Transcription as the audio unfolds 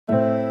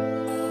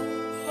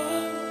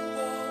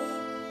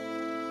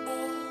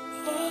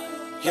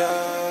Feel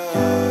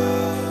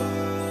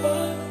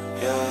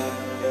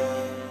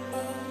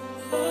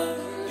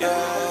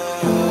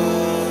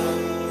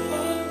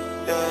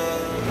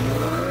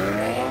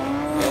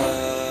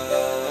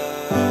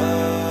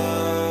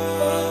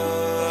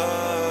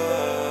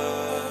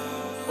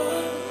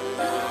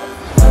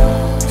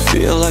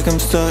like I'm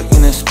stuck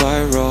in a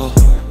spiral,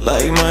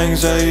 like my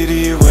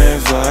anxiety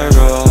went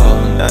viral.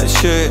 Not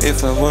sure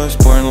if I was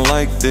born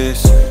like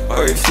this,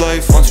 or if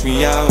life wants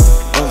me out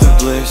of the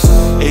bliss.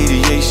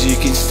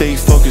 ADHD can stay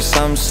focused,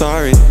 I'm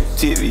sorry.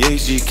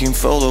 TVHD can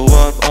follow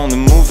up on the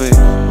movie.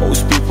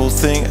 Most people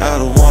think I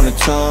don't wanna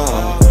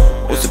talk.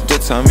 Most of the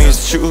time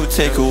it's true,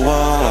 take a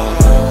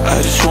walk.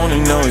 I just wanna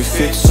know if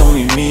it's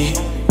only me.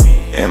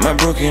 Am I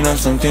broken or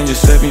something,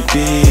 just let me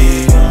be.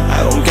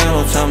 I don't got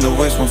no time to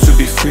waste, want to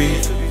be free.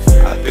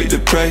 I paid the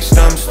price,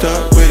 now I'm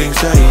stuck with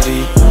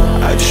anxiety.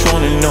 I just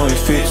wanna know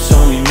if it's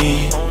only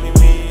me.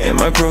 Am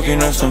I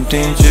broken or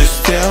something,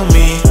 just tell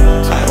me.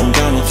 I don't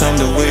got no time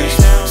to waste,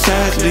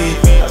 sadly.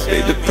 I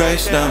paid the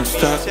price, now I'm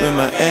stuck with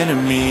my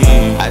enemy.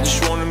 I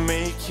just wanna